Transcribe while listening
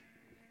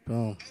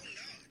Boom.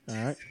 All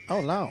right.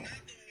 Oh no.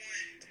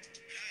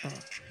 Oh.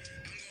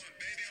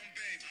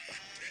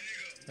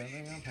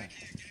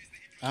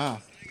 Ah,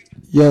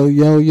 Yo.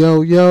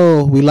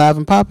 We live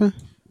and popping?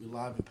 we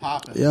live and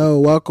popping. Yo,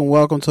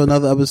 welcome to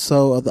another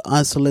episode of the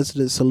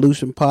Unsolicited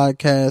Solution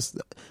Podcast.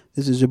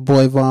 This is your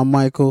boy Von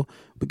Michael.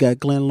 We got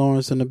Glenn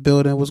Lawrence in the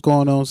building. What's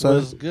going on, sir?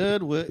 What's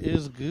good? What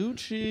is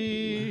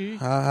Gucci?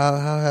 How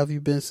have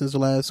you been since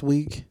last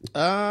week?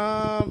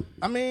 I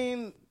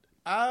mean,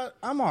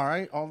 I'm all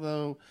right.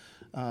 Although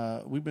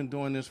we've been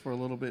doing this for a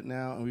little bit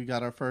now, and we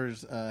got our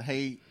first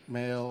hate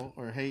mail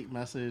or hate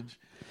message.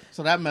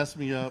 So that messed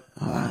me up.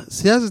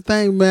 See, that's the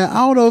thing, man. I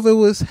don't know if it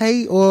was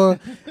hate or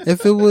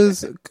if it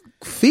was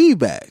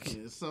feedback.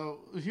 So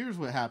here's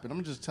what happened. I'm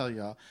going to just tell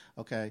y'all,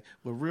 okay?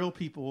 We're real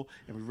people,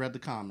 and we read the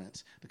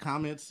comments. The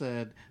comments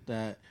said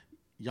that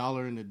y'all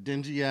are in the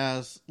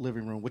dingy-ass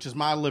living room, which is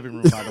my living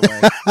room, by the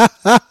way.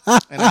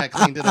 And I had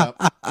cleaned it up.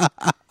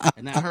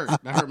 And that hurt.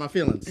 That hurt my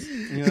feelings.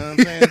 You know what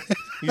I'm saying?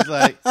 He's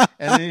like,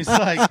 and then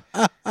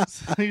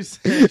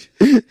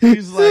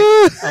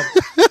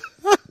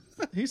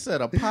he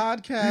said a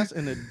podcast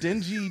in a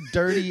dingy,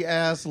 dirty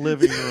ass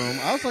living room.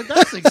 I was like,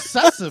 that's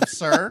excessive,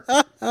 sir.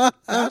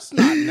 That's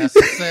not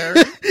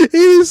necessary. He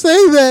didn't say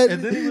that.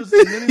 And then he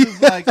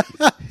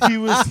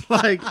was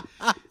like,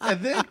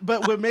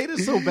 but what made it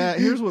so bad?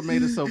 Here's what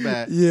made it so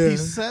bad. Yeah. He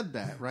said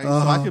that, right?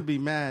 So I could be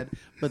mad,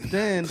 but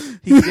then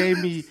he gave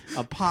me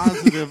a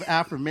positive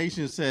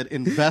affirmation. Said,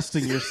 invest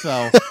in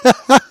yourself,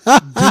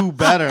 do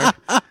better.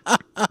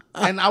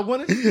 And I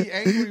wanted to be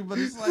angry, but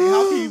it's like,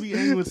 how can you be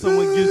angry when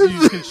someone gives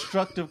you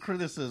constructive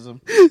criticism?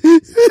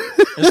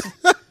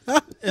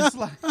 It's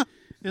like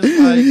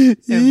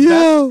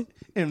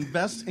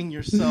invest in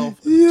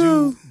yourself,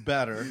 do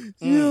better.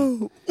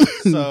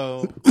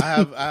 So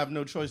I have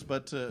no choice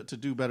but to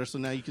do better. So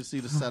now you can see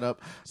the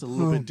setup. It's a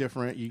little bit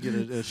different. You get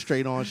a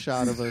straight on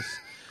shot of us.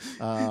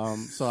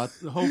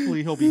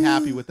 Hopefully he'll be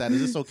happy with that.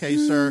 Is this okay,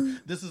 sir?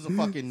 This is a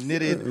fucking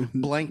knitted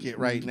blanket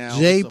right now.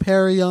 Jay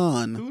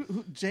Perrion.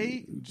 Who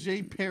Jay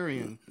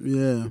Perrion.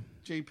 Yeah.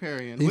 Jay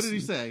Perrion. What did he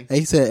say?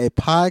 He said a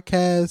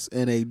podcast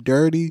in a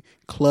dirty,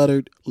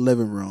 cluttered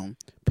living room.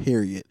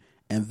 Period.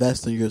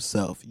 Invest in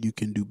yourself. You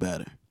can do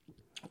better.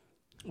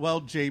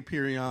 Well, Jay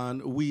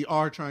Perrion, we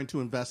are trying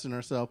to invest in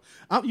ourselves.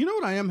 You know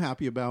what I am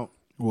happy about?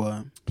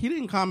 What? He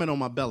didn't comment on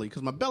my belly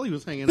because my belly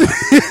was hanging out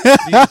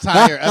the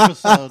entire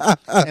episode,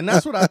 and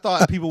that's what I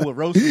thought people would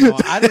roast me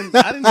on. I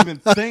didn't even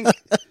think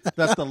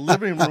that the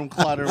living room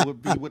clutter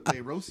would be what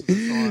they roasted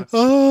us on.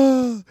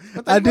 Oh,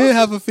 I did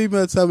have a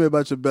female tell me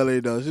about your belly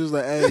though. She was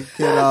like, "Hey,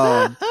 kid,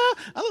 I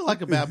look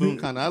like a baboon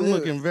kind of. I'm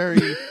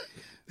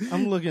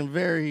looking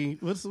very.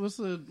 What's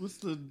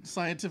the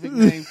scientific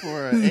name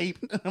for an ape?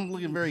 I'm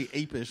looking very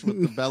apish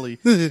with the belly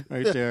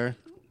right there,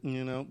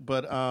 you know.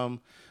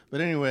 But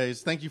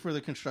anyways, thank you for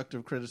the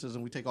constructive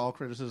criticism. We take all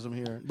criticism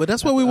here. But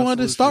that's what we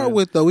wanted to start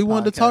with, though. We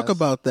wanted to talk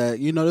about that.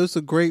 You know, there's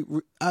a great.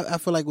 I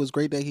feel like it was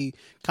great that he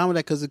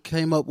commented because it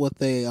came up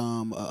with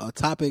a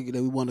topic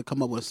that we wanted to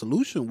come up with a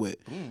solution with.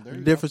 The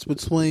difference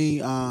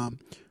between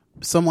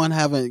someone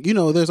having, you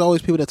know, there's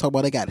always people that talk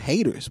about they got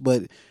haters,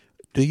 but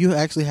do you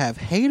actually have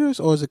haters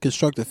or is it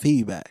constructive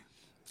feedback?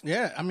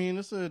 Yeah, I mean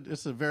it's a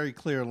very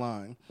clear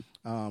line.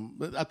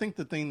 But I think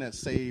the thing that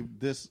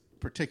saved this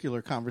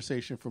particular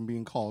conversation from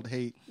being called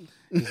hate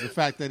is the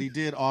fact that he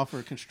did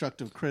offer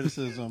constructive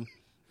criticism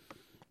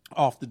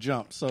off the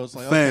jump. So it's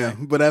like, okay.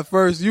 But at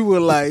first you were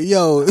like,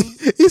 yo,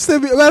 he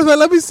sent me,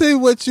 let me see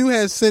what you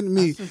had sent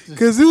me.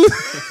 Cause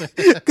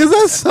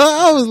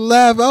I was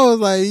laughing. I was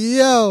like,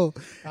 yo.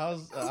 I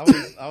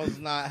was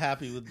not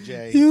happy with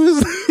Jay.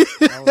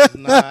 I was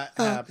not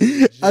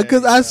happy with Jay.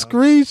 Cause I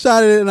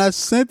screenshotted it and I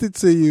sent it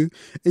to you.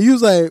 And you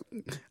was like,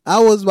 I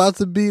was about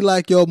to be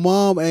like, your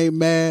mom ain't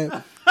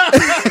mad.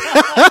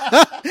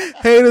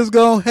 Haters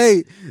gonna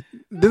hate.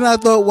 Then I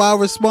thought, why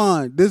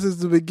respond? This is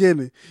the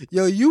beginning.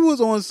 Yo, you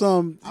was on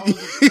some. I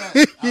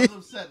was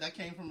upset. That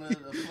came from a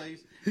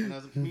place, and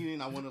as a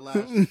comedian, I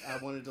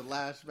wanted to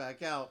lash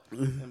back out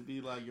and be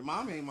like, "Your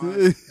mom ain't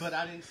mine." But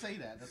I didn't say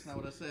that. That's not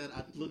what I said.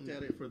 I looked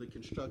at it for the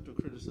constructive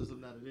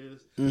criticism that it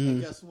is. And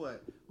guess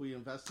what? We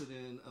invested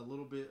in a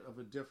little bit of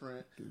a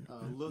different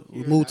look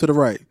here. Move to the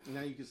right.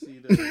 Now you can see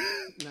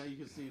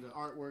the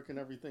artwork and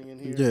everything in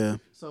here. Yeah.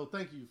 So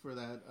thank you for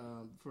that.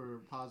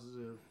 For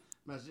positive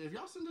message. If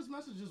y'all send us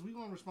messages, we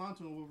gonna respond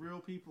to them. We're real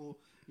people.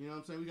 You know what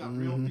I'm saying? We got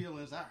real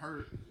feelings. That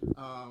hurt.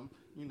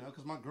 You know,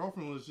 because my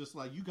girlfriend was just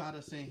like, you got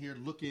us in here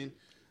looking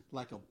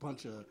like a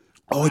bunch of.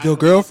 Oh, your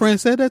girlfriend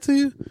said that to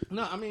you?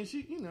 No, I mean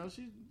she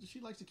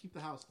likes to keep the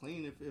house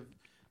clean.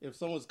 If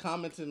someone's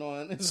commenting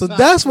on, so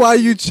that's why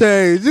you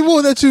changed. It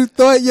wasn't that you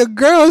thought your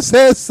girl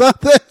said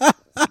something.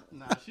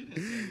 Nah, she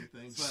didn't say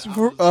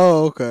anything. But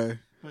okay.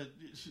 But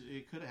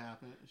it could have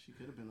happened. She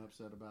could have been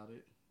upset about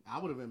it. I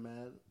would have been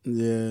mad.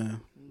 Yeah.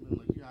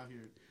 Like, you're out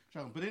here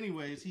struggling. But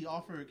anyways, he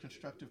offered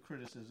constructive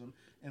criticism,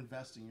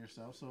 invest in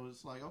yourself. So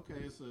it's like,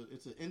 okay, it's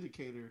an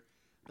indicator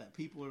that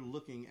people are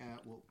looking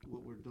at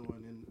what we're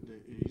doing, and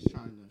he's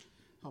trying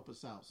to help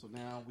us out. So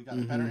now we got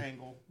a better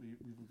angle.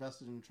 We've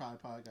invested in the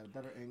tripod, got a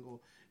better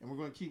angle, and we're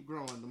going to keep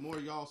growing. The more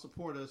y'all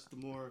support us, the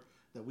more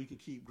that we could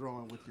keep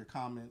growing with your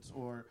comments,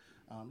 or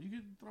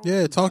you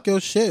could talk your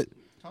shit.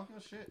 Talk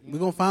your shit. We're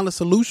going to find a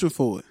solution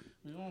for it.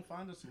 We're going to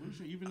find a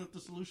solution, even if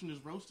the solution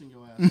is roasting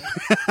your ass.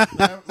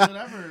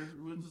 whatever,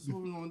 this is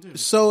what we're going to do.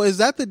 So is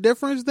that the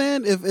difference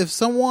then? If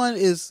someone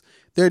is,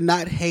 they're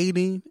not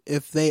hating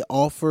if they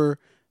offer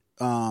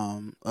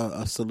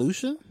a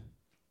solution?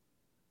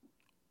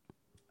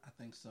 I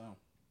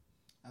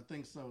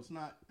think so. It's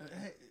not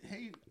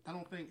hate. I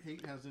don't think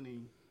hate has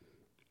any.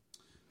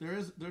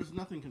 There's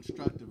nothing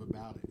constructive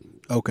about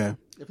it. Okay.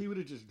 If he would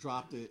have just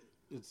dropped it,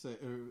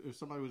 or if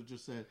somebody would have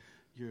just said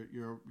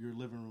your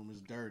living room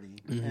is dirty,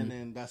 and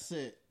then that's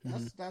it.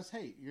 That's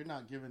hate. You're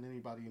not giving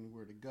anybody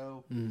anywhere to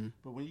go.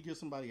 But when you give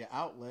somebody an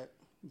outlet,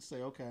 you say,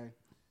 okay,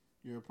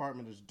 your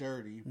apartment is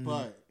dirty,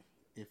 but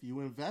if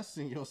you invest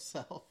in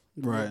yourself,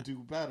 you'll do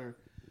better.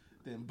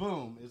 Then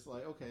boom, it's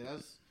like, okay,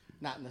 that's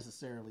not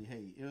necessarily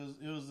hate.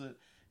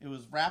 It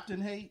was wrapped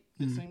in hate.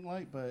 It seemed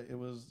like, but it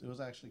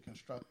was actually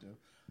constructive.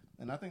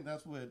 And I think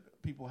that's what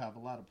people have a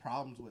lot of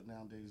problems with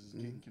nowadays is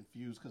getting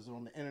confused because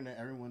on the internet,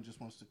 everyone just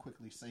wants to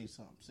quickly say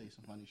some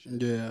funny shit.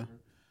 Yeah.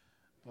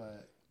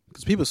 But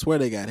because people swear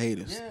they got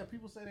haters. Yeah,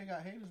 people say they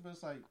got haters, but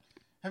it's like,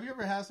 have you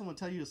ever had someone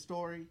tell you a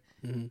story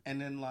and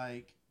then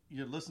like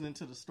you're listening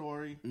to the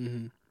story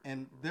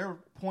and their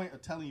point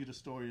of telling you the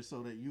story is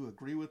so that you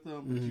agree with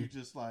them, but you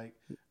just like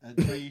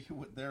agree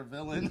with their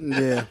villain?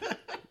 Yeah.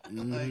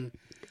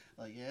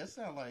 like yeah, it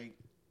sounds like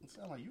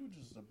you were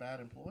just a bad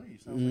employee.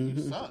 It sounds like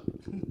you suck.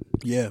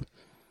 Yeah.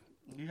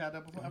 You had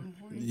that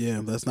before you? Yeah,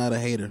 that's not a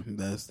hater.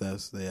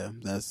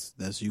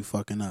 That's you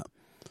fucking up.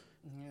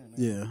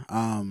 Yeah.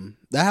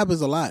 That happens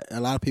a lot. A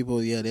lot of people,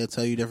 they'll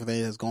tell you different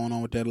things that's going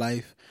on with their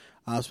life.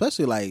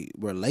 Especially like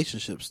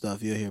relationship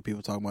stuff. You'll hear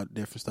people talking about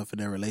different stuff in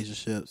their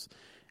relationships.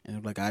 And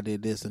they're like, I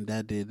did this and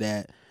that did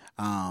that.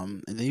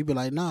 And then you be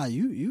like, nah,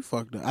 you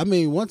fucked up. I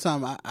mean, one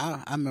time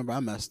I remember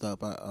I messed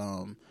up.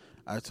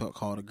 I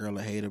called a girl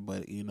a hater,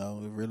 but it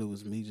really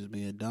was me just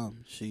being dumb.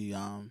 She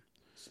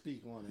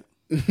speak on it.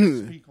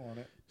 Speak on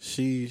it.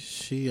 She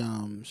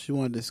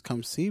wanted to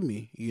come see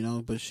me,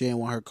 but she didn't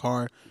want her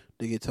car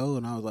to get towed,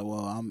 and I was like,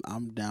 well,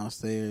 I'm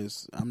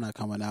downstairs. I'm not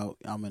coming out.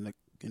 I'm in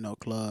the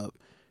club,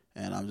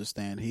 and I'm just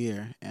staying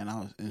here.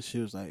 And she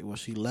was like, well,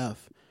 she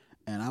left,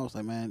 and I was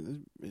like,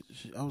 man,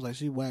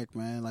 she whacked,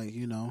 man, like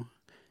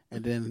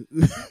And then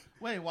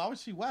wait, why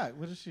was she whack?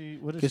 What did she?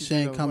 Because she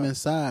ain't come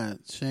inside.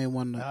 She ain't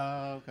want to.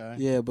 Oh, okay.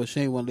 Yeah, but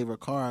she ain't want to leave her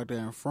car out there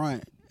in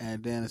front.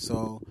 And then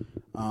so,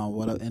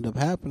 what ended up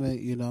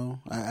happening,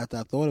 after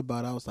I thought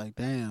about it, I was like,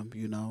 damn,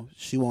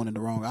 she wasn't in the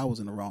wrong. I was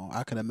in the wrong.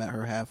 I could have met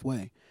her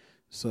halfway.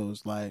 So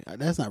it's like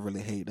that's not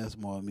really hate. That's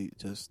more me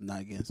just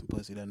not getting some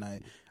pussy that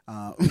night.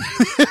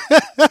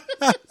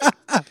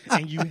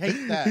 And you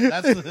hate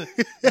that.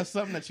 That's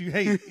something that you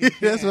hate.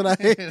 That's what I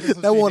hate.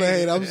 That one I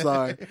hate. I'm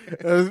sorry.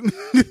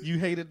 You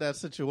hated that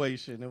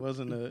situation. It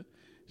wasn't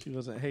she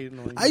wasn't hating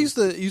on you. I used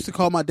to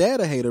call my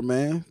dad a hater,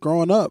 man,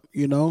 growing up,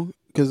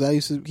 because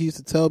he used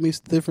to tell me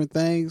different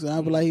things, and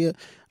I'd be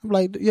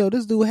like, yo,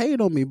 this dude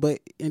hated on me,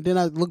 and then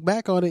I look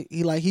back on it,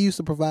 he used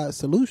to provide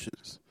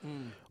solutions.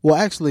 Well,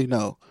 actually,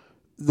 no,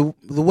 the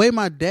way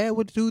my dad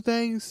would do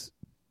things,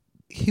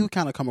 he would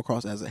kind of come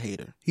across as a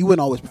hater. He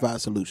wouldn't always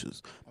provide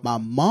solutions. Okay. My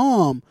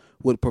mom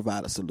would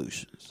provide the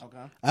solutions.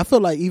 Okay. I feel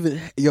like even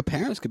your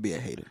parents could be a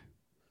hater.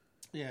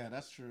 Yeah,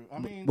 that's true. I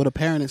mean, with a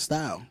parenting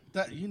style.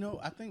 That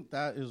I think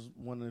that is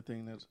one of the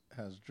things that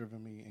has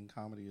driven me in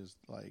comedy is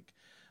like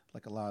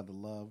a lot of the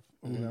love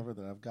or whatever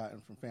that I've gotten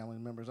from family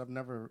members. I've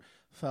never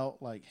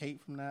felt like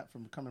hate from that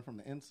from coming from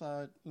the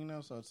inside,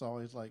 So it's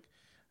always like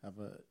I have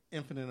an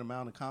infinite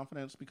amount of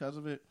confidence because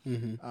of it.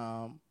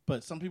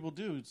 But some people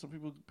do. Some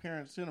people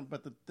parents do them.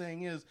 But the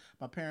thing is,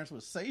 my parents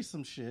would say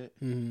some shit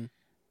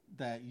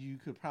that you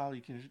could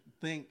probably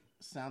think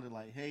sounded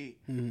like hate,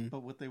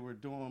 but what they were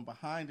doing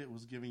behind it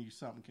was giving you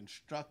something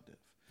constructive.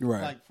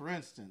 Right. Like, for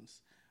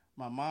instance,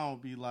 my mom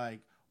would be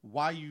like,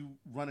 why you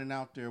running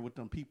out there with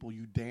them people,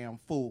 you damn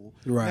fool?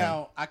 Right.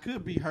 Now, I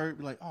could be hurt,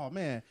 be like, oh,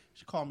 man,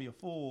 she called me a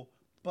fool,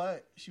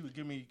 but she would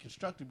give me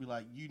constructive, be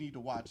like, you need to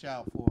watch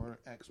out for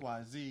X,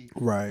 Y, Z,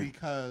 right?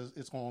 Because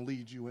it's going to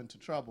lead you into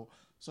trouble.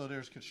 So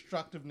there's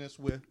constructiveness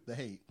with the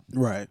hate.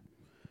 Right.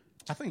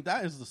 I think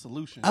that is the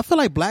solution. I feel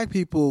like black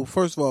people,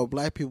 first of all,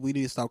 we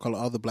need to stop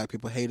calling other black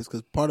people haters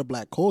because part of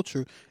black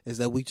culture is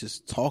that we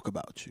just talk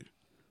about you.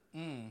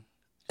 And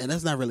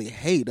that's not really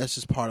hate. That's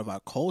just part of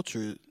our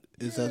culture.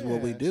 That's what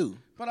we do.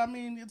 But I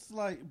mean, it's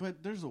like,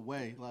 but there's a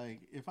way.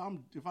 Like, if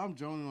I'm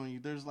joning on you,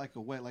 there's like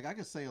a way. Like, I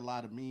could say a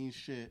lot of mean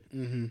shit,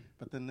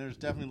 but then there's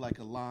definitely like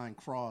a line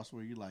crossed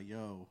where you're like,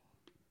 yo,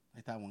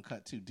 like that one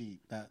cut too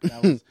deep. That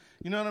was,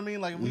 you know what I mean?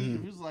 Like,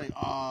 it was like,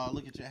 oh,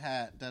 look at your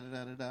hat, da da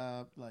da da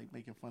da, like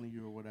making fun of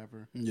you or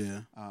whatever.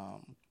 Yeah.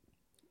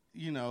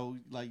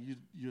 Like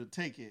you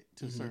take it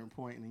to a certain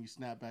point and then you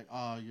snap back,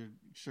 oh, your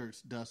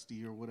shirt's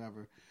dusty or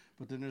whatever.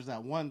 But then there's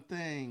that one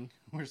thing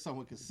where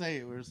someone could say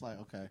it where it's like,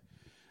 okay,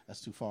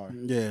 that's too far.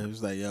 Yeah, it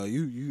was like, yo,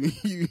 you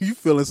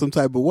feeling some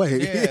type of way.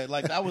 Yeah,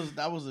 like that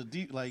was a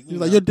deep like. He's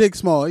like, your dick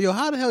small. Yo,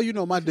 how the hell you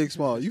know my dick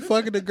small? You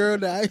fucking the girl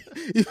that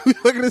you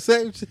fucking the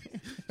same shit.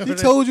 She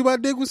told you my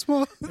dick was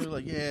small. They're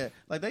like, yeah,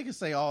 like they can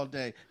say all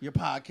day your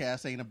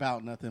podcast ain't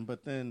about nothing,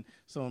 but then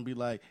someone be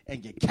like,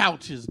 and your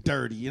couch is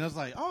dirty, and it's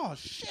like, oh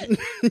shit,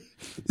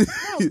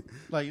 no,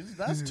 like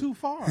that's too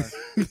far.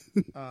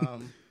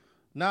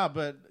 Nah,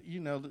 but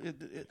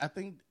I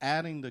think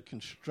adding the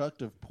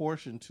constructive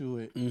portion to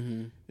it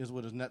is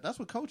what is that's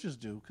what coaches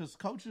do, because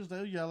coaches,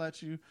 they'll yell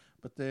at you,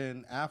 but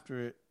then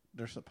after it,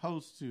 they're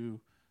supposed to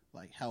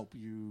like help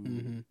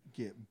you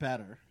get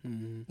better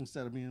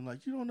instead of being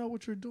like, you don't know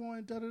what you're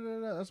doing. Da, da, da,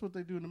 da. That's what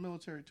they do in the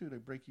military too. They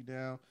break you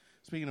down.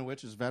 Speaking of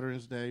which, it's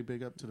Veterans Day.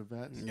 Big up to the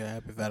vets. Yeah,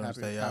 happy Veterans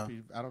Day, y'all.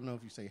 I don't know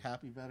if you say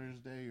Happy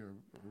Veterans Day or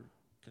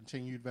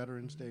continued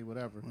Veterans Day,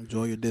 whatever.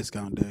 Enjoy your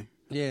discount day.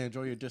 Yeah,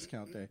 enjoy your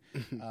discount day.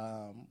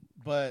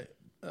 But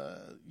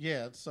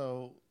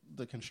so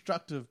the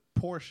constructive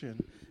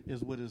portion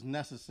is what is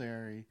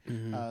necessary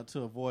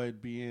to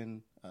avoid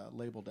being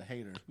labeled a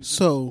hater.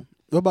 So,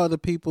 what about the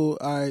people?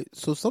 All right,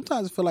 so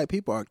sometimes I feel like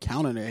people are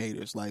counting their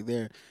haters. Like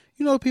they're,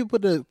 people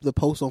put the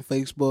post on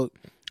Facebook,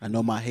 I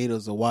know my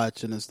haters are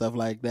watching and stuff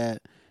like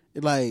that.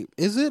 Like,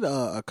 is it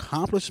a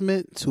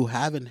accomplishment to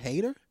have a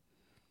hater?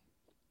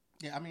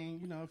 Yeah, I mean,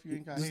 if you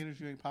ain't got haters,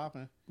 you ain't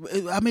popping.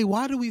 I mean,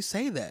 why do we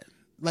say that?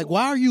 Like,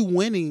 why are you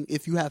winning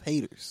if you have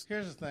haters?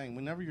 Here's the thing.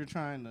 Whenever you're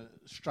trying to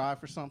strive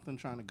for something,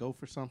 trying to go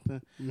for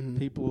something,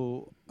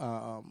 people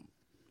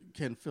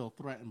can feel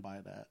threatened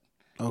by that.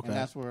 Okay. And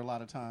that's where a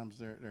lot of times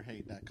their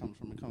hate that comes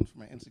from. It comes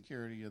from an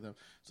insecurity of them.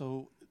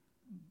 So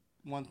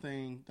one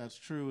thing that's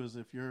true is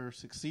if you're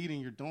succeeding,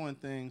 you're doing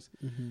things,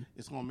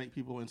 it's going to make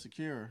people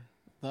insecure.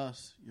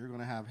 Thus, you're going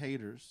to have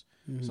haters.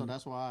 So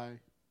that's why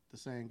the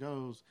saying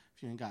goes,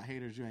 if you ain't got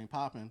haters, you ain't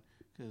popping,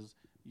 because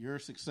your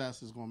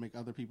success is going to make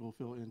other people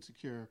feel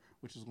insecure,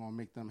 which is going to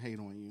make them hate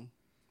on you.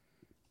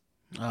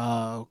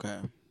 Okay.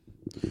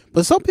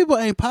 But some people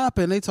ain't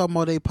popping. They talking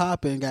about they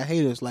popping and got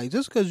haters. Like,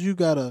 just because you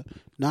got a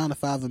 9 to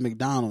 5 at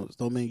McDonald's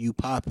don't mean you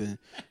popping.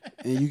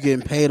 And you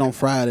getting paid on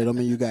Friday don't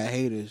mean you got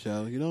haters,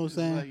 yo. You know what I'm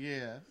saying? Like,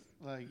 yeah.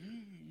 Like,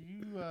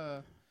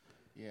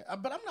 yeah.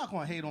 But I'm not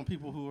going to hate on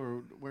people who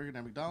are working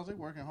at McDonald's. They're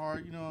working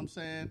hard, you know what I'm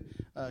saying?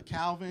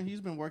 Calvin,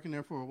 he's been working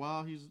there for a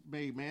while. He's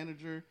made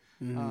manager.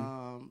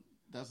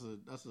 That's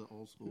an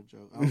old school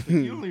joke.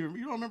 You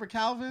don't remember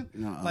Calvin?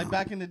 Nuh-uh. Like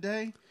back in the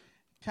day?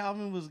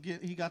 Calvin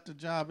he got the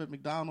job at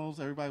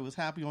McDonald's. Everybody was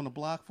happy on the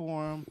block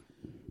for him.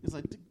 It's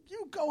like,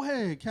 you go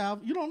ahead,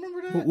 Calvin. You don't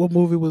remember that? What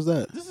movie was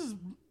that? This is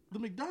the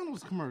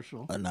McDonald's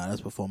commercial. Nah,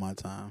 that's before my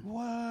time.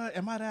 What?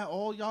 Am I that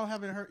old? Y'all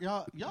haven't heard?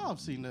 Y'all have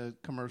seen the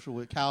commercial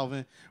with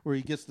Calvin where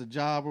he gets the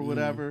job or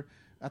whatever.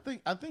 I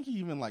think he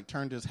even like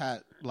turned his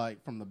hat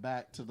like from the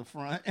back to the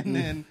front, and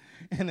then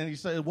he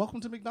said,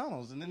 "Welcome to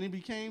McDonald's," and then he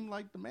became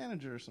like the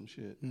manager or some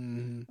shit.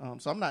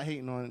 So I'm not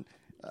hating on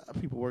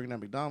people working at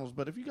McDonald's,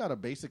 but if you got a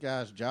basic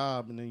ass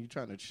job and then you're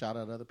trying to shout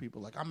out other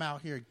people like, I'm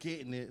out here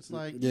getting it, it's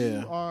like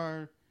you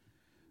are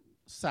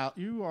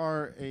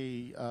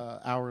a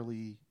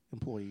hourly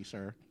employee,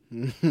 sir.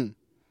 I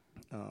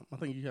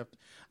think you have to,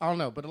 I don't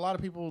know, but a lot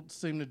of people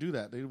seem to do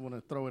that. They want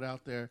to throw it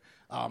out there.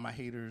 Oh, my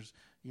haters,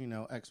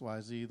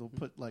 XYZ. They'll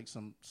put like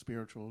some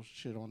spiritual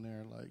shit on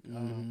there, like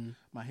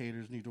my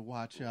haters need to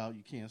watch out.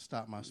 You can't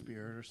stop my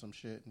spirit or some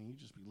shit, and you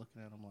just be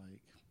looking at them like,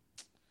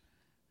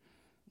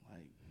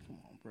 come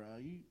on, bro,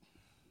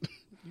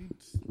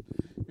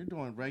 you're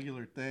doing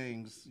regular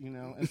things,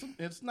 and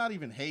it's not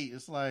even hate.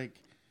 It's like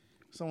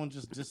someone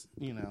just.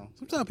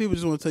 Sometimes people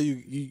just want to tell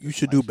you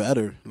should do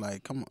better.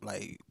 Like, come on,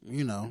 like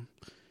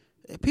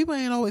people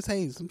ain't always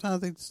hate.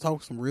 Sometimes they just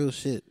talk some real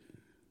shit.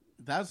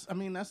 That's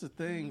the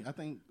thing. I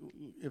think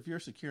if you're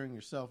securing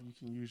yourself, you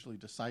can usually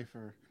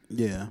decipher.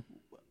 Yeah.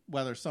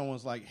 Whether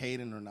someone's like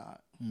hating or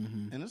not.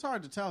 And it's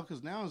hard to tell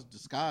because now it's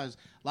disguised.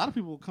 A lot of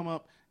people will come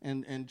up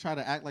and try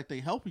to act like they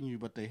helping you,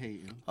 but they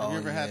hating. Have you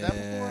ever had that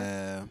before?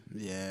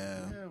 Yeah.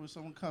 Yeah, when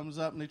someone comes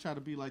up and they try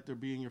to be like they're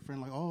being your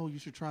friend, like, oh, you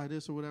should try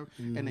this or whatever.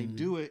 And they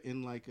do it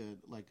in like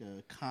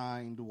a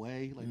kind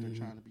way, like they're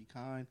trying to be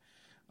kind.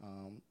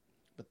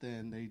 But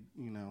then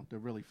they're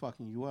really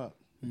fucking you up.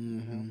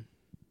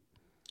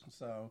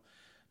 So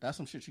that's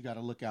some shit you got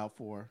to look out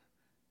for.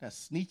 That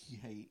sneaky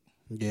hate.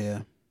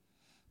 Yeah.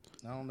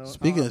 I don't know.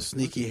 Speaking of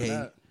sneaky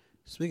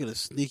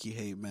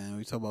hate, man,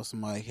 we talk about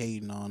somebody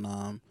hating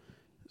on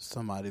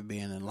somebody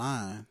being in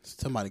line,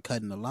 somebody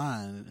cutting the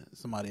line,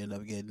 somebody end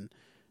up getting.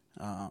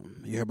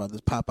 You hear about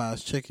this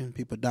Popeye's chicken?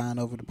 People dying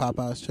over the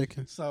Popeye's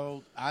chicken.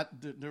 So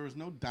there was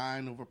no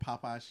dying over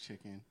Popeye's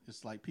chicken.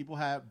 It's like people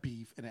had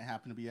beef and it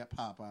happened to be at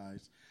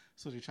Popeye's,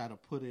 so they try to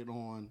put it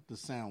on the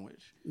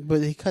sandwich.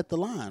 But he cut the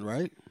line,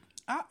 right?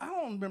 I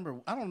don't remember.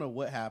 I don't know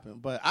what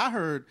happened, but I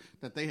heard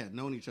that they had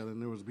known each other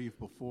and there was beef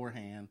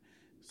beforehand.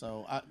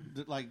 So I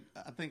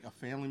think a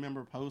family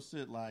member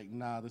posted like,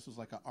 nah, this was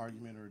like an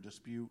argument or a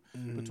dispute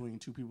between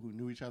two people who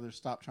knew each other.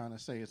 Stop trying to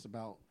say it's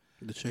about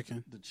the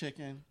chicken.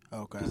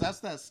 Okay. Because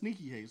that's that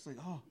sneaky hate. It's like,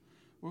 oh,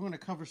 we're going to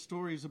cover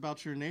stories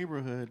about your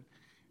neighborhood,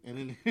 And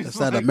then that's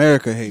that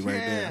America hate right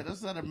there. Yeah,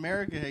 that's that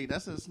America hate.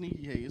 That's that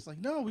sneaky hate. It's like,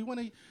 no, we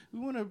want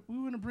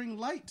to bring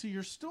light to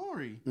your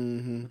story.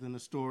 Mm-hmm. But then the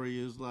story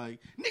is like,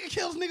 nigga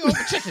kills nigga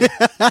over chicken.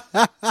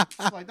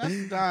 It's like,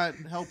 that's not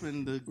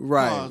helping the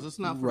cause. It's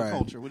not for the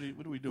culture. What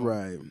are we doing?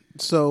 Right.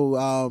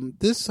 So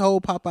this whole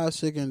Popeye's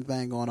chicken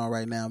thing going on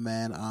right now,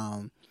 man.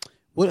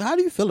 How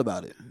do you feel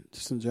about it,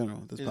 just in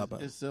general? This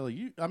Popeye. It's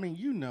silly.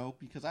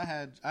 Because I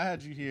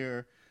had you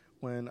here.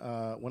 When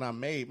I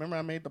made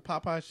the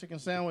Popeye chicken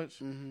sandwich.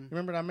 Mm-hmm.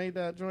 Remember I made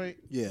that joint?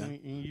 Yeah,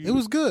 it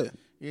was good.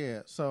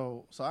 Yeah,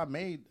 so I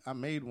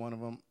made one of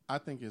them. I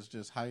think it's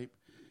just hype.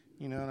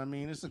 You know what I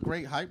mean? It's a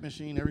great hype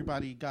machine.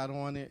 Everybody got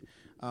on it.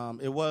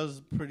 It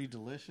was pretty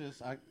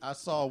delicious. I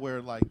saw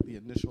where like the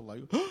initial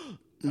like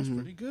that's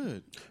pretty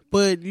good.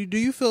 But do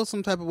you feel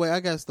some type of way? I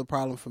guess the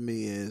problem for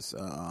me is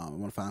I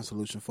want to find a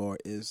solution for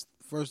it is,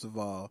 first of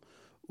all,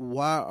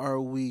 why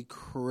are we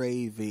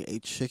craving a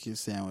chicken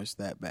sandwich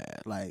that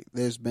bad? Like,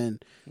 there's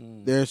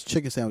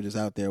chicken sandwiches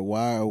out there.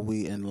 Why are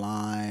we in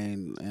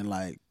line and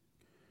like?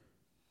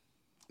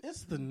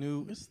 It's the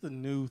new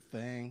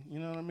thing. You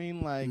know what I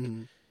mean? Like,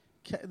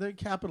 they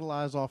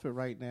capitalize off it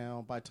right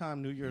now. By the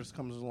time New Year's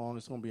comes along,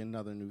 it's going to be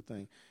another new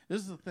thing.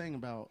 This is the thing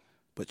about.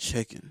 But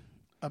chicken.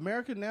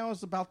 America now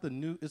is about the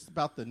new. It's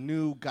about the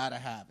new. Gotta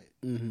have it.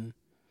 Mm-hmm.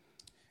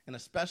 And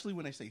especially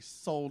when they say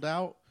sold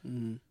out.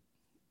 Mm-hmm.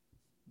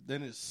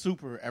 Then it's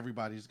super,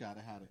 everybody's got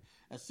to have it.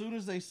 As soon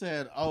as they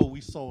said, oh, we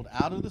sold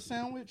out of the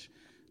sandwich,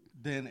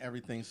 then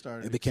everything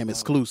started. It became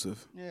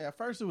exclusive. Yeah, at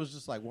first it was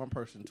just like one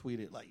person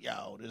tweeted, like,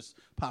 yo, this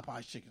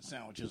Popeye's chicken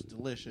sandwich is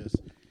delicious.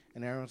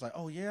 And everyone's like,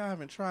 oh, yeah, I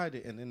haven't tried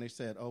it. And then they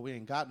said, oh, we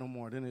ain't got no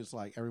more. Then it's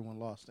like everyone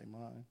lost their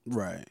mind.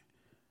 Right.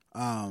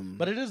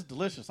 But it is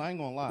delicious. I ain't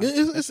going to lie.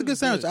 It's a good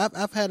sandwich.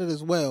 I've had it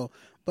as well.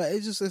 But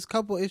it's a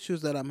couple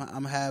issues that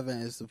I'm having.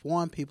 Is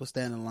one, people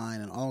stand in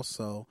line, and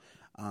also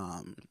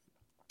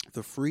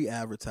the free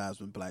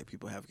advertisement black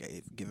people have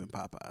given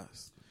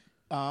Popeyes.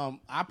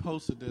 I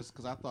posted this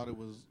because I thought it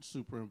was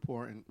super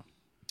important.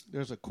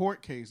 There's a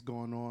court case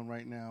going on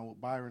right now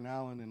with Byron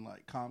Allen and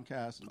like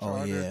Comcast and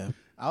Charter. Oh, yeah.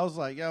 I was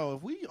like, yo,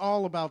 if we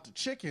all about the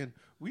chicken,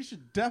 we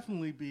should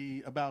definitely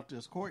be about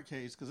this court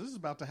case because this is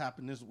about to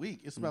happen this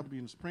week. It's about to be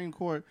in the Supreme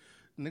Court,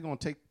 and they're going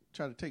to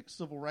try to take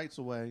civil rights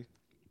away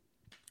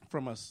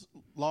from us,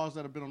 laws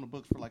that have been on the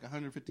books for like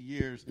 150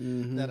 years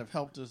that have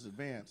helped us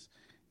advance.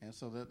 And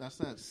so that's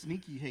that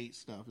sneaky hate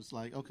stuff. It's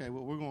like, okay,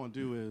 what we're going to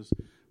do is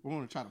we're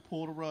going to try to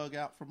pull the rug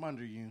out from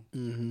under you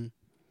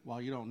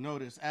while you don't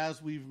notice as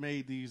we've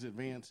made these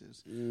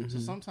advances. So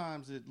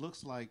sometimes it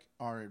looks like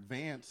our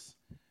advance,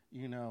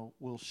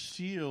 will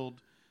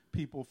shield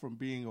people from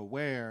being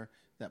aware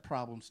that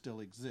problems still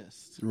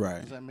exist.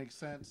 Right. Does that make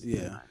sense?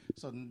 Yeah.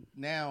 So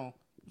now,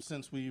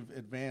 since we've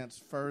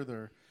advanced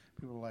further,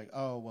 people are like,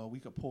 oh, well, we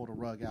could pull the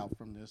rug out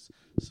from this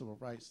civil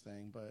rights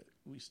thing, but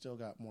we still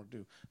got more to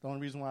do. The only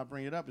reason why I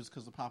bring it up is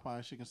because the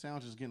Popeye chicken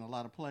sandwich is getting a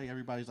lot of play.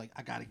 Everybody's like,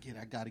 I got to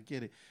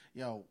get it.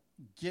 Yo,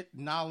 get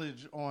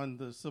knowledge on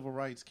the civil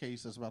rights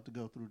case that's about to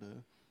go through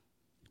the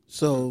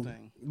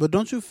thing. But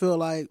don't you feel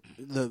like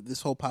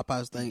this whole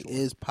Popeyes thing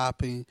is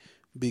popping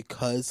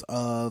because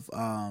of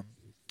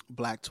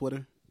Black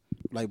Twitter?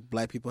 Like,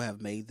 black people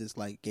have made this,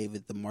 like, gave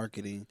it the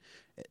marketing,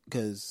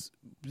 because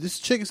this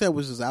chicken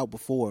sandwich was out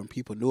before and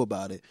people knew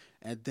about it,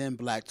 and then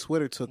Black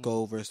Twitter took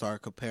over and started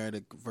comparing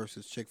it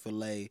versus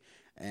Chick-fil-A,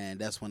 and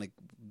that's when it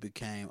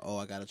became, oh,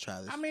 I gotta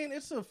try this. I mean,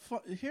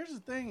 here's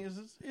the thing is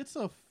it's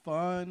a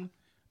fun,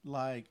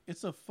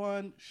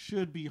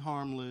 should be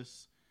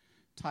harmless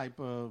type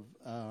of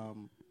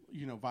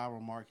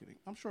viral marketing.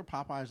 I'm sure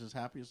Popeyes is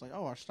happy. It's like,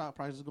 oh, our stock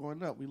price is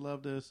going up. We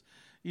love this.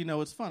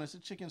 It's fun. It's a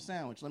chicken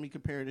sandwich. Let me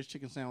compare this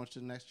chicken sandwich to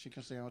the next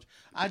chicken sandwich.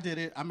 I did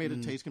it. I made a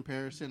taste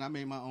comparison. I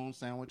made my own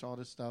sandwich, all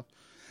this stuff.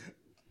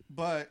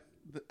 But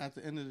at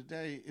the end of the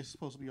day, it's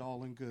supposed to be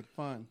all in good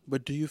fun.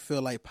 But do you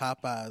feel like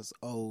Popeyes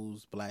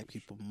owes black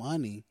people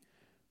money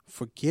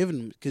for giving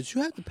them? Because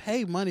you have to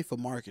pay money for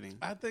marketing.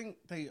 I think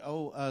they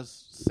owe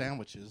us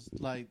sandwiches.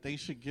 Like, they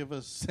should give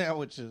us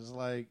sandwiches.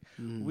 Like,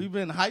 we've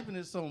been hyping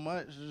it so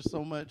much. There's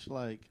so much,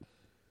 like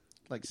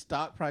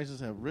stock prices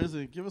have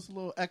risen. Give us a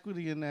little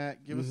equity in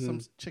that. Give us some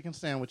chicken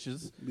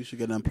sandwiches. We should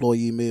get an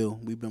employee meal.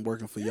 We've been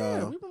working for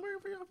y'all. We've been working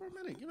for y'all for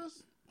a minute. Give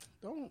us.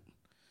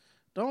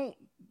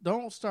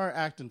 Don't start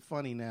acting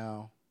funny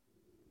now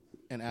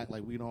and act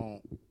like we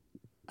don't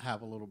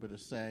have a little bit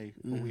of say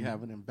or we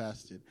haven't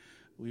invested.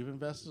 We've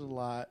invested a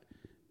lot.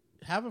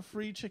 Have a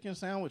free chicken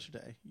sandwich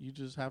day. You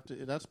just have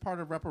to. That's part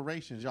of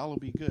reparations. Y'all will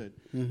be good.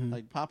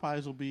 Like,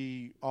 Popeyes will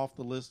be off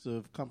the list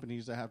of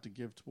companies that have to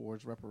give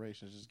towards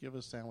reparations. Just give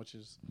us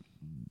sandwiches.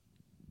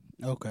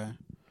 Okay.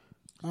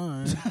 All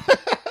right.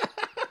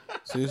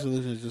 So your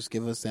solution is just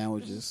give us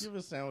sandwiches. Just give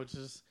us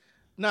sandwiches.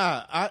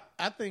 Nah,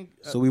 I think.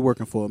 So we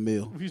working for a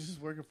meal. We just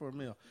working for a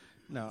meal.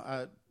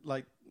 No,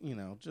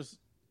 just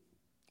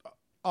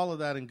all of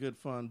that in good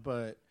fun.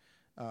 But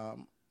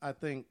I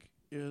think.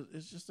 It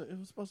was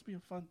supposed to be a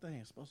fun thing.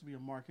 It's supposed to be a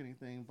marketing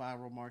thing,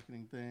 viral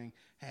marketing thing.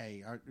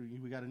 Hey,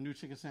 we got a new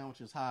chicken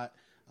sandwich. It's hot.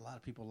 A lot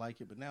of people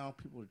like it, but now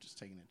people are just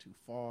taking it too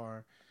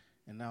far.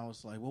 And now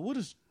it's like, well, what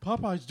does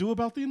Popeyes do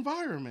about the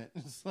environment?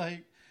 It's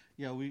like,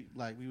 yeah, we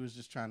was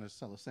just trying to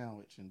sell a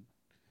sandwich and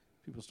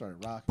people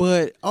started rocking.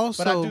 But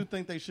also, I do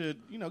think they should,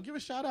 give a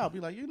shout out. Be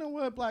like, you know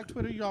what, Black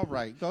Twitter, y'all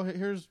right. Go ahead.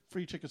 Here's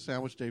free chicken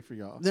sandwich day for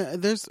y'all.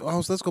 Let's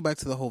go back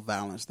to the whole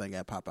violence thing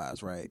at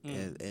Popeyes, right?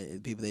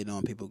 And people they know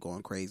and people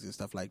going crazy and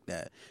stuff like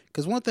that.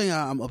 Because one thing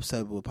I'm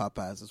upset with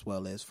Popeyes as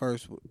well is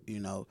first,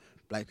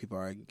 Black people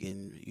are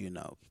getting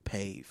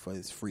paid for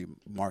this free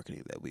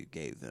marketing that we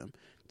gave them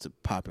to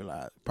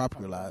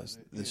popularize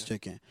this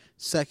chicken.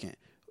 Second,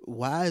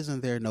 why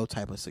isn't there no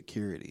type of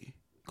security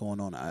going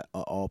on at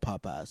all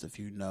Popeyes if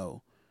you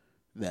know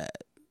that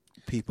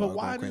people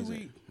are going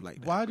crazy like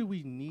that? Why do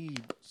we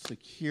need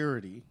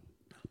security?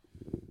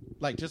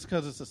 Like, just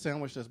because it's a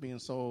sandwich that's being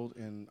sold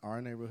in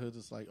our neighborhoods,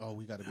 it's like, oh,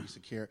 we got to be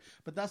secure.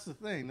 But that's the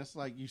thing. It's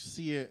like you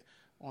see it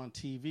on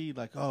TV,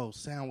 like, oh,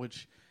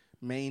 sandwich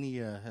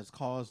mania has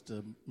caused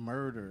a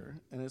murder.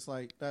 And it's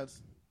like,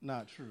 that's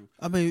not true.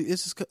 I mean,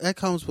 it's just, that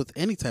comes with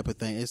any type of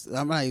thing.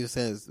 I'm not even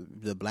saying it's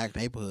the black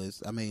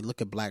neighborhoods. I mean,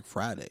 look at Black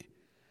Friday.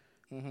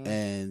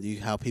 And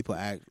how people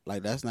act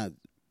like that's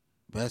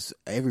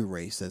every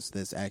race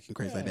that's acting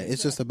crazy like that.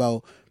 It's just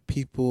about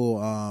people,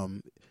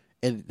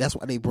 and that's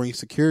why they bring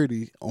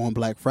security on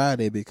Black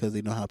Friday, because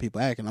they know how people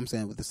act. And I'm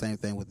saying with the same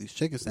thing with these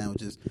chicken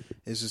sandwiches,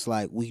 it's just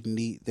like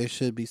there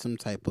should be some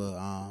type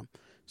of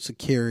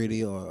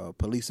security or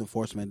police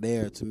enforcement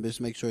there to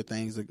just make sure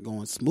things are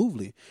going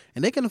smoothly,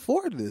 and they can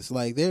afford this.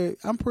 Like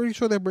I'm pretty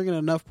sure they're bringing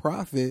enough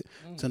profit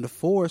to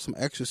afford some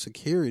extra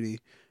security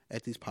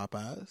at these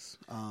Popeyes.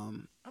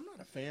 I'm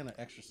not a fan of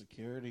extra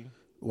security.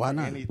 Why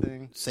not?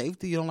 Anything.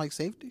 Safety? You don't like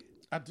safety?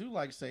 I do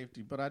like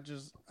safety, but I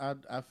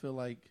feel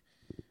like,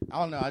 I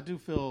don't know. I do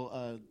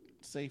feel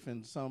safe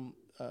in some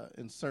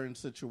in certain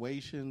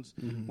situations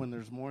when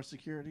there's more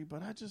security,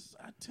 but I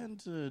tend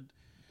to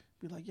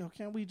be like, yo,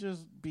 can't we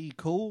just be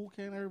cool?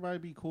 Can't everybody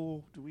be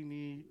cool? Do we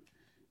need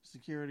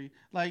security?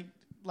 Like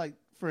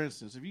for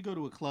instance, if you go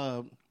to a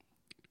club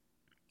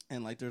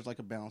and like there's like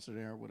a bouncer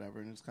there or whatever,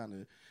 and it's kind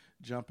of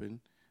jumping,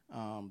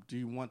 do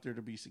you want there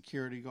to be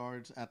security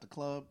guards at the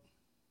club?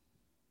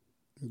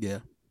 Yeah.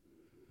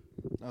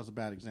 That was a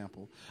bad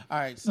example. All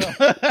right, so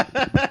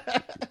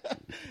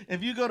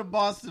if you go to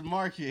Boston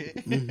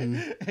Market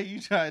and you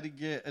try to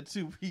get a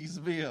 2-piece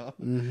meal,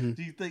 do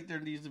you think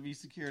there needs to be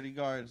security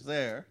guards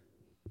there?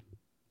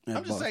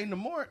 I'm just saying, the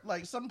more,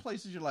 like, some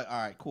places you're like,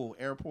 all right, cool,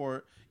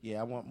 airport, yeah,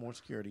 I want more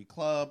security.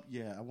 Club,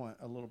 yeah, I want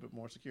a little bit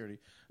more security.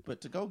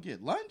 But to go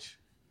get lunch?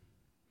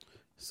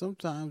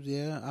 Sometimes,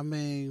 yeah. I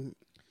mean,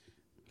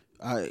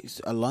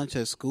 a lunch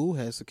at school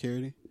has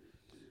security.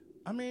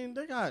 I mean,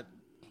 they got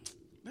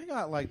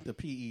like the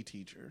PE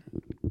teacher.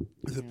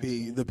 The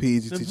PE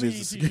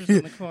teacher's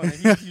in the corner.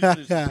 He's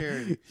usually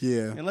security.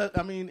 Yeah. And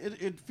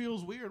it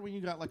feels weird when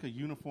you got like a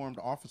uniformed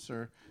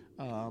officer,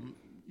 what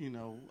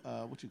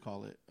you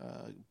call it,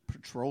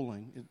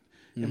 patrolling.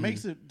 It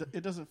makes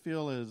it doesn't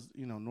feel as,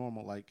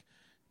 normal. Like,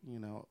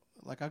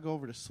 like I go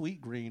over to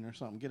Sweet Green or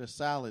something, get a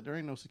salad. There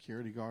ain't no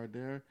security guard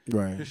there.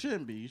 Right. There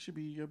shouldn't be. You should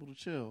be able to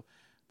chill.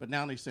 But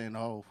now they're saying,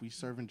 oh, if we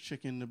serving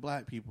chicken to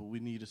black people,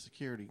 we need a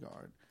security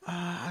guard.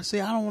 I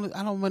see. I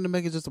don't want to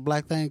make it just a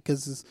black thing,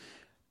 because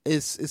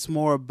it's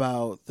more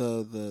about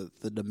the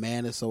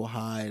demand is so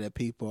high that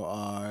people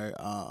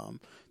are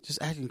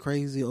just acting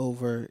crazy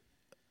over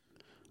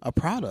a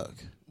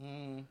product.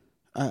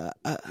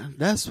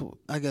 That's,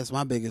 I guess,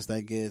 my biggest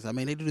thing is, I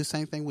mean, they do the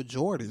same thing with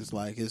Jordans.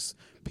 Like, it's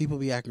people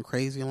be acting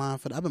crazy in line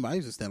for. I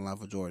used to stand in line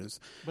for Jordans.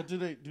 But do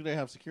they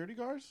have security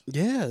guards?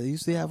 Yeah, they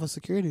used to have a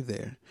security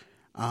there.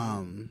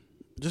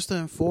 Just to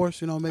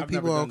enforce, make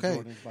people are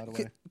okay.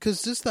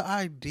 Because just the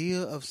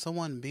idea of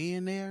someone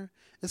being there,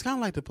 it's kind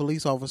of like the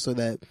police officer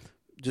that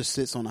just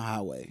sits on the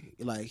highway.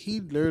 Like, he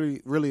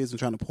literally really isn't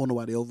trying to pull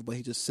nobody over, but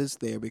he just sits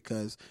there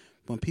because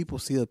when people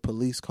see a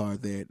police car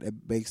there, it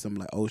makes them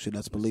like, oh shit,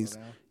 that's police.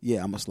 Yeah,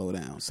 I'm gonna slow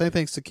down. Same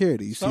thing,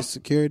 security. You see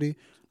security,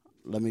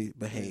 let me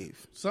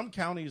behave. Some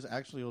counties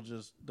actually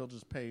they'll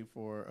just pay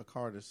for a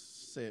car to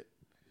sit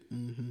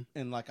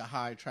in like a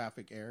high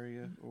traffic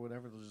area or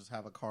whatever. They'll just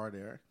have a car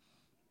there.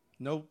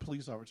 No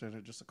police officer,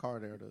 just a car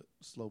there to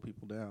slow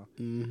people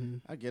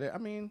down. I get it. I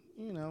mean,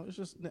 it's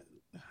just,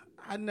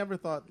 I never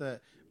thought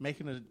that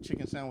making a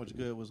chicken sandwich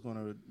good was going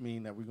to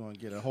mean that we're going to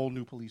get a whole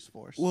new police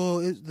force. Well,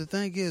 the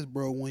thing is,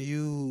 bro,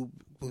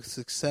 with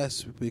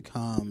success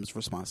becomes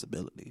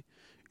responsibility.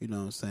 You know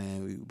what I'm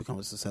saying? When you become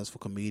a successful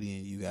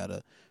comedian, you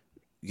gotta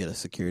get a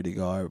security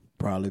guard,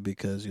 probably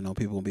because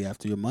people will be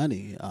after your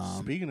money.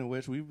 Speaking of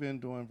which, we've been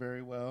doing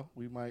very well.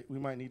 We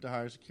might need to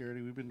hire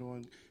security. We've been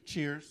doing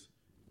Cheers.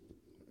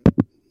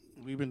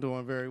 We've been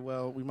doing very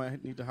well. We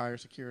might need to hire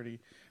security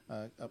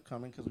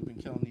upcoming because we've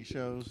been killing these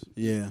shows.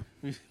 Yeah,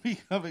 we've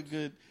becoming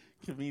good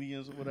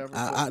comedians or whatever.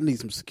 I need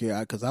some security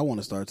because I want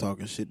to start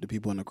talking shit to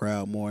people in the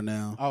crowd more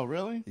now. Oh,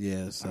 really?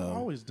 Yeah. So I've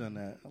always done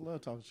that. I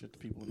love talking shit to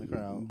people in the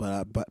crowd.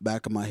 But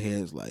back of my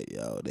head is like,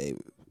 yo,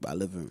 I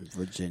live in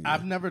Virginia.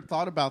 I've never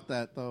thought about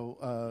that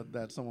though.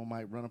 That someone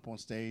might run up on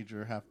stage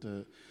or have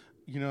to,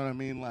 you know what I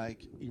mean?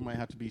 Like, you might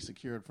have to be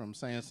secured from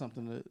saying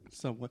something to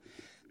someone.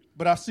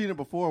 But I've seen it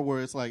before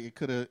where it's like it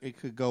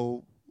could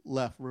go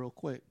left real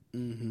quick.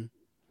 Mm-hmm.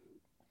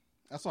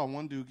 I saw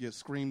one dude get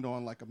screamed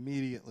on like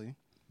immediately.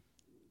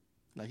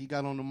 Like he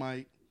got on the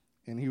mic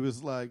and he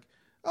was like,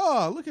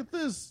 "Oh, look at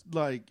this!"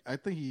 Like I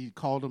think he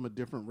called him a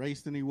different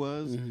race than he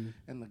was,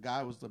 and the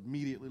guy was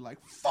immediately like,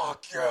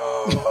 "Fuck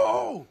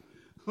you!"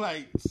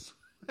 like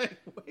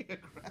way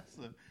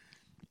aggressive.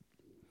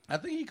 I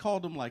think he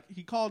called him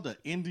he called the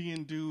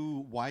Indian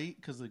dude white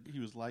because he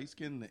was light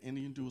skinned. The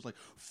Indian dude was like,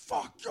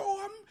 "Fuck you,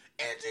 I'm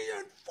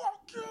Indian,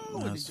 fuck you."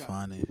 That's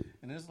funny.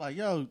 And it's like,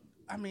 yo,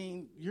 I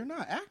mean, you're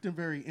not acting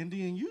very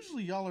Indian.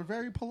 Usually, y'all are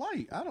very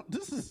polite.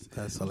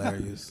 That's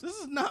hilarious. This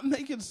is not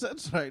making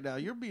sense right now.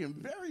 You're being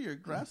very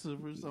aggressive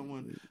for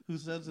someone who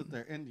says that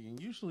they're Indian.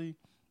 Usually,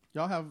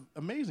 y'all have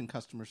amazing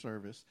customer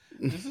service.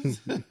 This is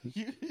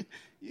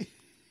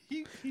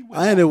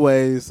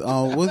Anyways,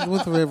 with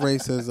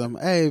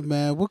racism, hey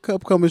man, what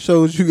upcoming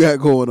shows you got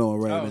going on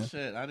right now? Oh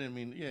shit, I didn't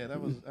mean. Yeah,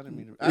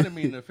 I didn't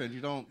mean to offend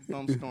you. Don't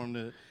storm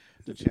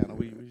the channel.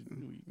 We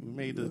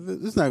made the.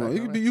 It's not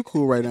going. You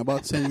cool right now.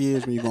 About 10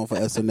 years when you're going for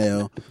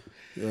SNL,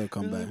 you'll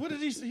come back. What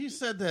did he say? He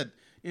said that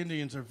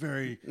Indians are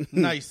very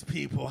nice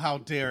people. How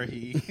dare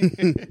he?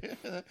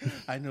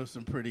 I know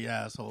some pretty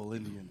asshole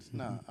Indians.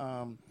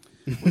 Nah.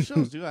 What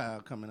shows do I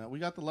have coming up? We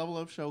got the Level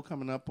Up show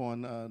coming up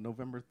on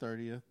November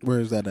 30th. Where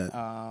is that at?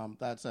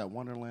 That's at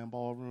Wonderland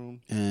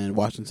Ballroom in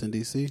Washington,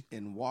 D.C.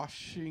 In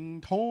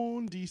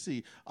Washington,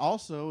 D.C.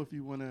 Also, if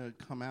you want to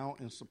come out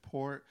and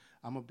support,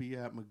 I'm going to be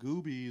at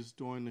Magoobies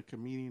during the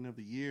Comedian of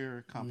the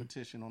Year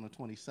competition on the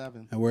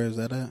 27th. And where is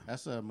that at?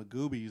 That's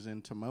Magoobies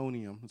in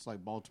Timonium. It's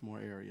like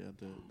Baltimore area,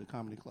 the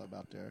comedy club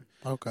out there.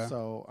 Okay.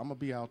 So I'm going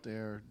to be out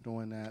there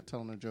doing that,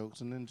 telling the jokes,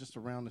 and then just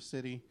around the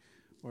city.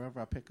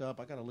 Wherever I pick up,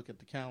 I got to look at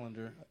the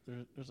calendar.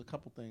 There's a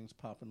couple things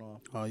popping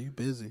off. Oh, you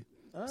busy?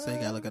 So you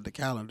got to look at the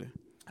calendar.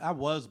 I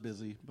was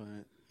busy, but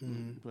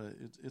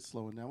it's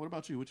slowing down. What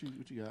about you? What you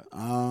got?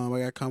 I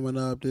got coming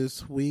up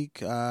this week.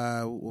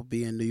 We'll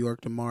be in New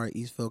York tomorrow,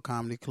 Eastville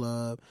Comedy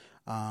Club.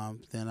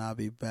 Then I'll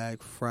be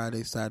back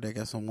Friday, Saturday. I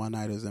got some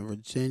one-nighters in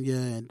Virginia,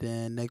 and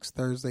then next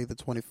Thursday, the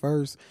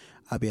 21st,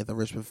 I'll be at the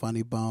Richmond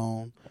Funny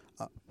Bone.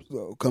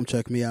 So come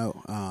check me out.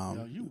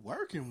 Yo, you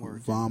working.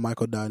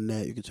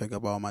 VonMichael.net. You can check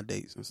up all my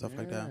dates and stuff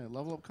like that.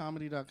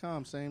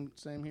 LevelUpComedy.com. Same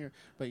here.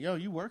 But yo,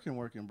 you working,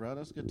 bro.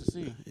 That's good to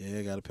see.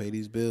 Yeah, got to pay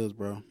these bills,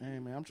 bro. Hey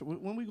man,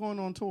 when we going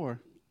on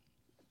tour?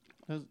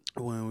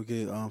 When we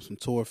get some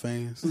tour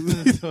fans,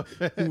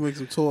 we make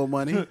some tour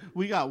money.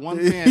 We got one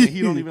fan and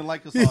he don't even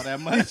like us all that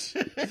much.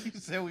 He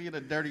said we in a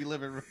dirty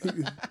living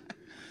room.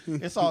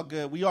 It's all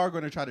good. We are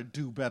going to try to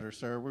do better,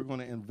 sir. We're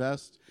going to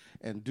invest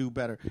and do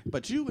better.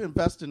 But you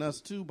invest in us,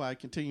 too, by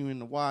continuing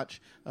to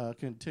watch,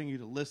 continue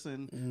to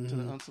listen to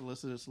the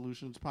Unsolicited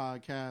Solutions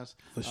podcast.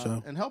 For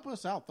sure. And help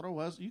us out.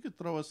 You could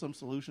throw us some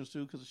solutions,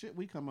 too, because the shit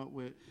we come up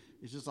with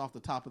is just off the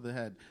top of the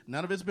head.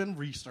 None of it's been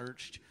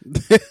researched.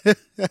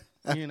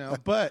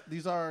 But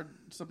these are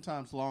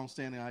sometimes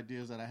long-standing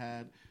ideas that I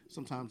had.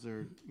 Sometimes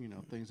they're,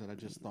 things that I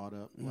just thought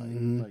up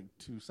like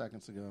 2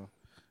 seconds ago.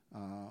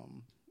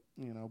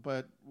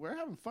 But we're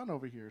having fun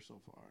over here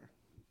so far.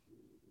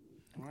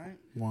 All right?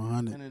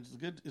 100. And it's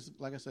good. It's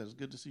like I said, it's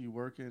good to see you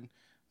working.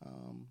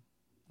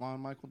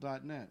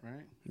 VonMichael.net,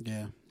 right?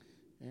 Yeah.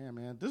 Yeah,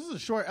 man. This is a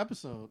short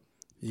episode.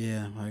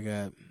 Yeah,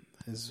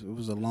 it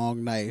was a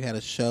long night. Had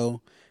a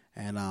show,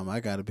 and I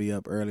got to be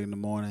up early in the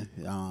morning.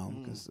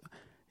 Cause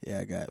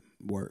I got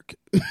work.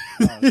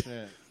 Oh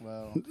shit.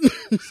 Well,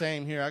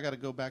 same here. I got to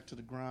go back to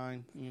the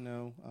grind.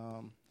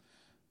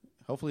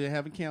 Hopefully they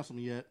haven't canceled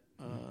me yet.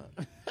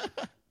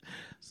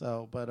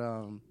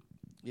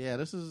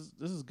 This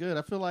is good.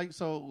 I feel like,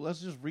 so let's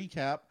just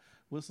recap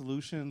with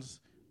solutions.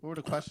 What were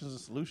the questions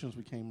and solutions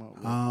we came up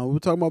with? We were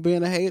talking about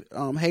being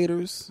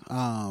haters.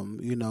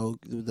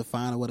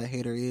 Defining what a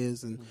hater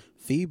is and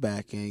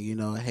feedback.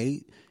 And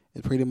hate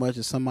is pretty much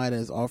is somebody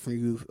that's offering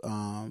you,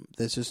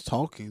 that's just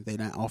talking. They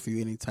not offer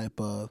you any type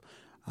of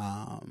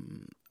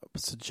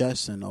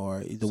suggestion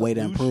or the way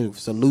to improve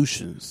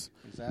solutions.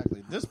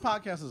 Exactly. This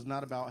podcast is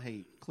not about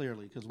hate,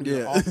 clearly, because we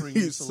are offering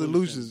you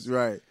solutions.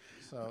 Right.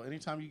 So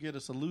anytime you get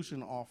a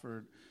solution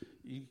offered,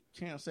 you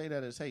can't say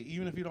that it's hate,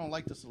 even if you don't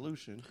like the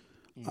solution.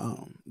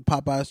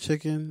 Popeye's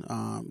chicken,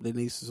 they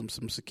need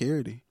some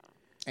security.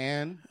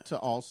 And to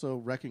also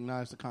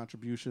recognize the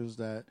contributions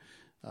that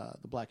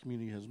the black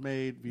community has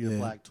made via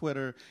Black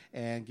Twitter,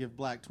 and give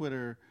Black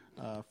Twitter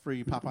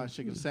free Popeye's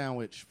chicken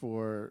sandwich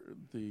for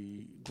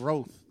the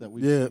growth that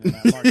we've seen in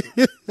that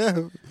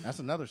market. That's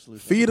another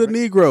solution. Feed a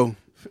Negro.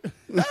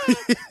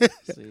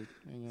 See,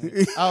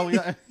 oh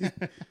yeah.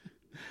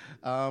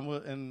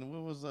 And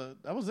what was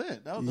that was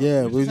it.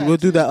 We'll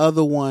do that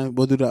other one.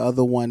 We'll do the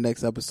other one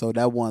next episode.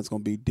 That one's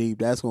gonna be deep.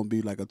 That's gonna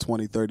be like a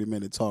 20-30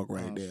 minute talk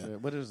right there.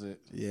 Shit. What is it?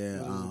 Yeah,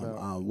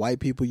 white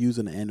people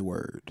using the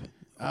N-word.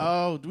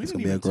 Oh, we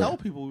didn't even tell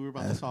people we were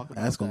about to talk about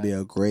that. That's going to be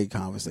a great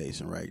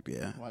conversation right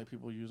there. White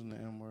people using the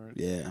N-word.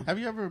 Yeah. Have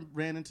you ever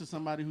ran into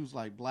somebody who's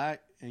like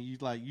black and you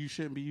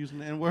shouldn't be using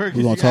the N-word?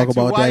 We're going to talk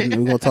about that.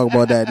 We're going to talk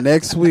about that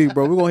next week,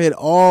 bro. We're going to hit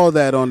all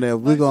that on there.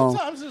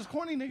 Sometimes there's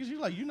corny niggas you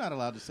like, you're not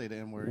allowed to say the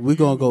N word. We're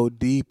going to go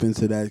deep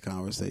into that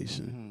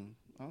conversation.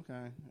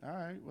 Okay. All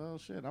right. Well,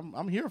 shit.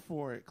 I'm here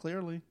for it,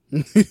 clearly.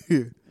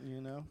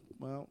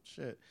 Well,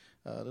 shit.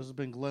 This has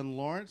been Glenn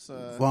Lawrence.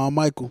 Von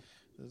Michael.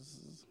 This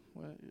is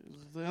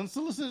the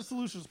Unsolicited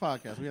Solutions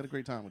Podcast. We had a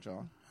great time with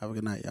y'all. Have a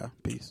good night, y'all.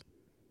 Peace.